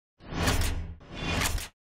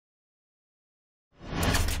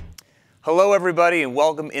Hello everybody and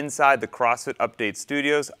welcome inside the CrossFit Update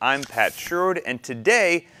Studios. I'm Pat Sherwood and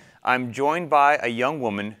today I'm joined by a young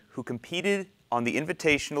woman who competed on the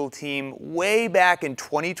invitational team way back in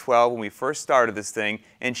 2012 when we first started this thing,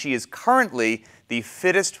 and she is currently the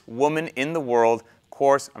fittest woman in the world. Of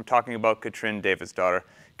course, I'm talking about Katrin Davidsdottir.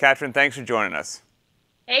 Katrin, thanks for joining us.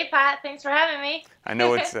 Hey Pat, thanks for having me. I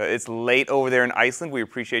know it's late over there in Iceland. We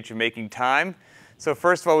appreciate you making time. So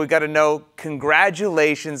first of all, we got to know,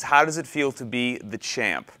 congratulations. How does it feel to be the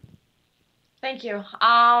champ? Thank you.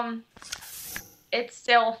 It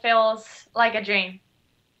still feels like a dream.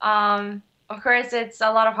 Of course, it's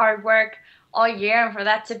a lot of hard work all year, and for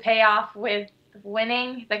that to pay off with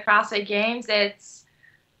winning the CrossFit Games,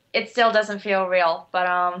 it still doesn't feel real, but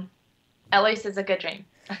at least it's a good dream.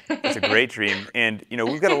 It's a great dream. And, you know,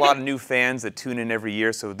 we've got a lot of new fans that tune in every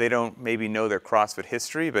year, so they don't maybe know their CrossFit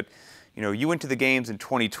history, but you know, you went to the games in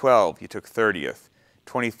 2012, you took 30th.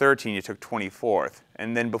 2013, you took 24th.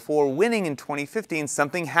 And then before winning in 2015,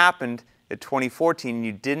 something happened at 2014.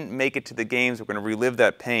 You didn't make it to the games. We're going to relive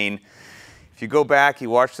that pain. If you go back, you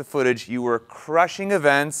watch the footage, you were crushing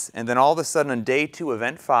events, and then all of a sudden on day 2,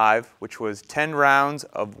 event 5, which was 10 rounds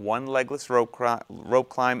of one legless rope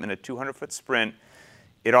climb and a 200-foot sprint,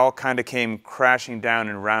 it all kind of came crashing down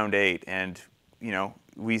in round 8. And, you know,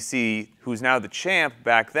 we see who's now the champ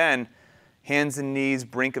back then, hands and knees,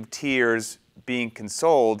 brink of tears, being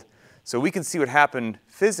consoled. So we can see what happened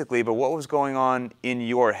physically, but what was going on in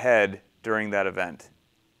your head during that event?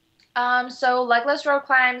 So legless rope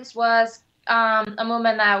climbs was a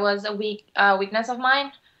movement that was a weakness of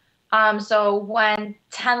mine. So when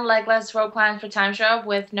 10 legless rope climbs for time show up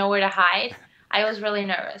with nowhere to hide, I was really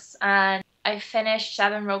nervous. And I finished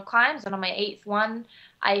 7 rope climbs, and on my 8th one,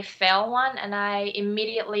 I fail one, and I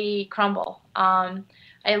immediately crumble.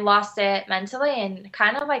 I lost it mentally, and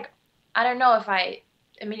kind of like, I don't know if I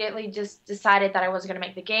immediately just decided that I wasn't going to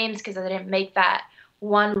make the games because I didn't make that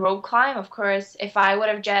one rope climb. Of course, if I would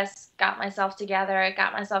have just got myself together,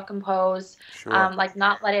 got myself composed, Sure. like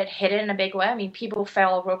not let it hit it in a big way. I mean, people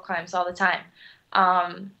fail rope climbs all the time.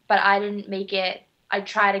 But I didn't make it. I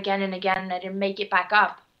tried again and again, and I didn't make it back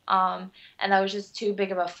up. And that was just too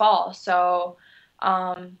big of a fall. So,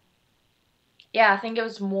 yeah, I think it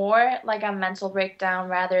was more like a mental breakdown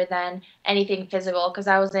rather than anything physical because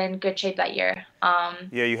I was in good shape that year.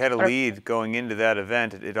 Yeah, you had a But lead going into that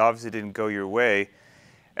event. It obviously didn't go your way.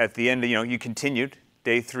 At the end, you know, you continued.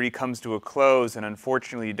 Day 3 comes to a close, and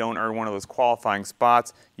unfortunately, you don't earn one of those qualifying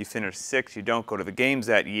spots. You finish 6th. You don't go to the games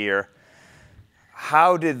that year.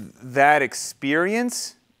 How did that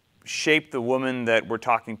experience shape the woman that we're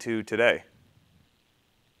talking to today?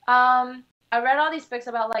 I read all these books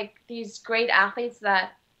about like these great athletes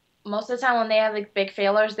that most of the time when they have like big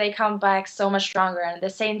failures, they come back so much stronger. And at the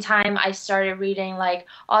same time, I started reading like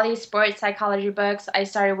all these sports psychology books. I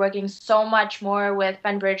started working so much more with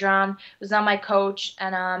Ben Bridgeron, who's now my coach.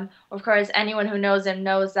 And of course, anyone who knows him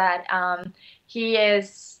knows that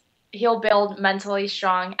he'll build mentally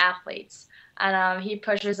strong athletes. And he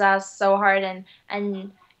pushes us so hard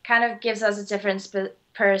and kind of gives us a different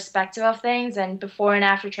perspective of things, and before and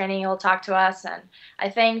after training he'll talk to us, and I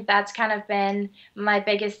think that's kind of been my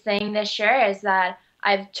biggest thing this year is that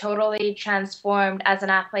I've totally transformed as an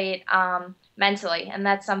athlete mentally, and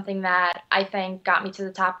that's something that I think got me to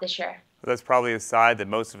the top this year. That's probably a side that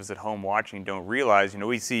most of us at home watching don't realize. You know,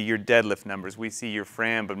 we see your deadlift numbers, we see your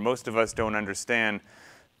Fran, but most of us don't understand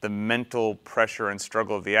the mental pressure and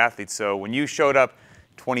struggle of the athlete. So when you showed up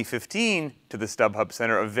 2015 to the StubHub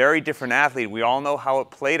Center, a very different athlete. We all know how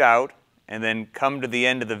it played out, and then come to the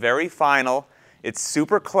end of the very final. It's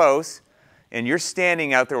super close, and you're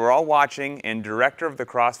standing out there, we're all watching, and director of the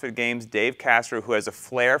CrossFit Games, Dave Castro, who has a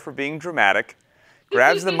flair for being dramatic,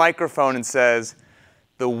 grabs the microphone and says,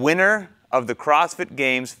 "The winner of the CrossFit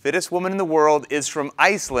Games, fittest woman in the world, is from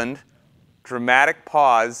Iceland." Dramatic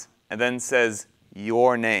pause, and then says,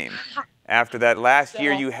 "Your name." After that last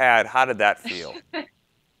year you had, how did that feel?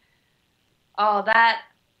 Oh,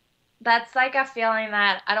 that's like a feeling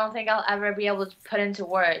that I don't think I'll ever be able to put into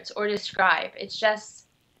words or describe. It's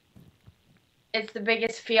the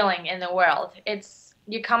biggest feeling in the world. It's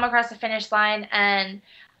you come across the finish line, and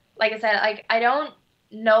like I said, like I don't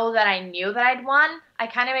know that I knew that I'd won. I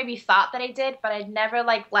kind of maybe thought that I did, but I'd never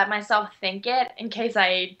like let myself think it in case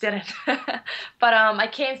I didn't. But I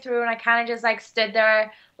came through, and I kind of just like stood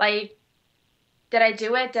there like, did I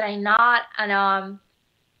do it? Did I not? And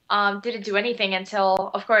didn't do anything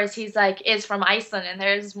until, of course, he's like, is from Iceland, and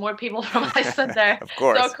there's more people from Iceland there. Of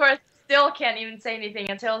course. So, of course, still can't even say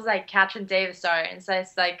anything until it's like Katrin Davidsdottir. And so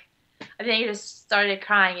it's like, I think he just started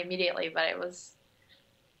crying immediately, but it was,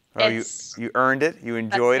 Oh, you earned it. You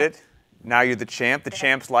enjoyed it. Now you're the champ. The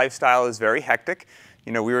champ's lifestyle is very hectic.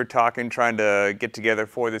 You know, we were talking, trying to get together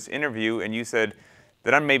for this interview, and you said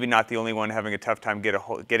that I'm maybe not the only one having a tough time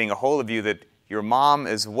getting a hold of you, that your mom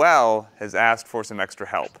as well has asked for some extra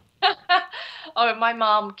help. Oh, my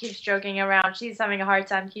mom keeps joking around. She's having a hard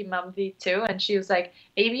time keeping up with you too, and she was like,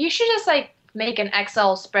 "Maybe you should just like make an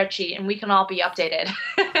Excel spreadsheet, and we can all be updated."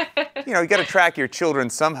 You know, you got to track your children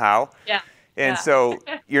somehow. Yeah. And Yeah. so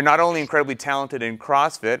you're not only incredibly talented in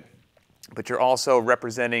CrossFit, but you're also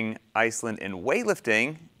representing Iceland in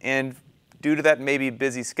weightlifting. And due to that maybe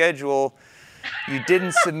busy schedule, you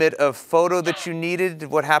didn't submit a photo that you needed.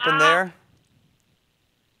 What happened there?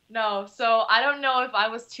 No, so I don't know if I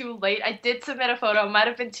was too late. I did submit a photo. It might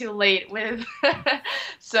have been too late with.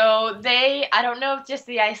 So I don't know if just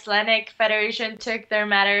the Icelandic Federation took their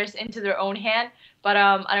matters into their own hand, but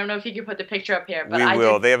I don't know if you could put the picture up here. But We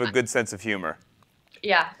will. They have a good sense of humor.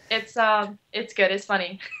 Yeah, it's good. It's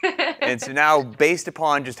funny. And so now, based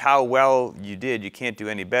upon just how well you did, you can't do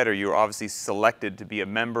any better. You were obviously selected to be a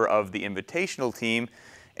member of the Invitational team.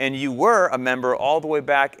 And you were a member all the way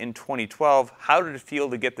back in 2012. How did it feel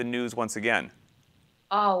to get the news once again?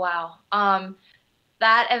 Oh, wow.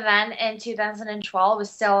 That event in 2012 was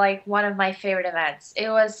still like one of my favorite events. It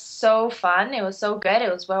was so fun. It was so good.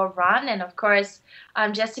 It was well run. And of course,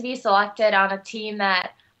 just to be selected on a team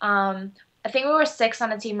that, I think we were 6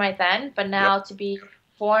 on a team right then, but now to be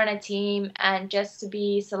 4 on a team and just to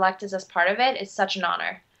be selected as part of it is such an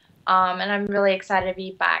honor. And I'm really excited to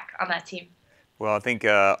be back on that team. Well, I think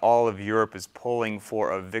all of Europe is pulling for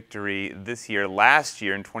a victory this year. Last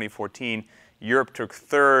year, in 2014, Europe took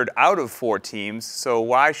 3rd out of 4 teams. So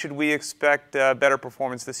why should we expect better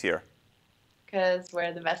performance this year? Because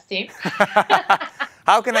we're the best team.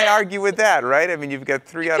 How can I argue with that, right? I mean, you've got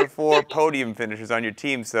 3 out of 4 podium finishers on your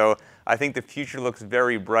team. So I think the future looks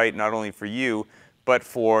very bright, not only for you, but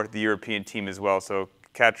for the European team as well. So,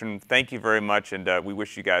 Katrin, thank you very much, and we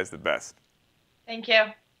wish you guys the best. Thank you.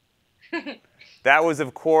 That was,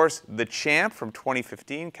 of course, the champ from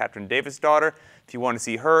 2015, Katrin Davidsdottir. If you want to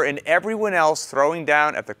see her and everyone else throwing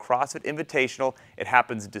down at the CrossFit Invitational, it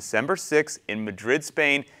happens December 6th in Madrid,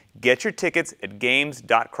 Spain. Get your tickets at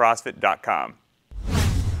games.crossfit.com.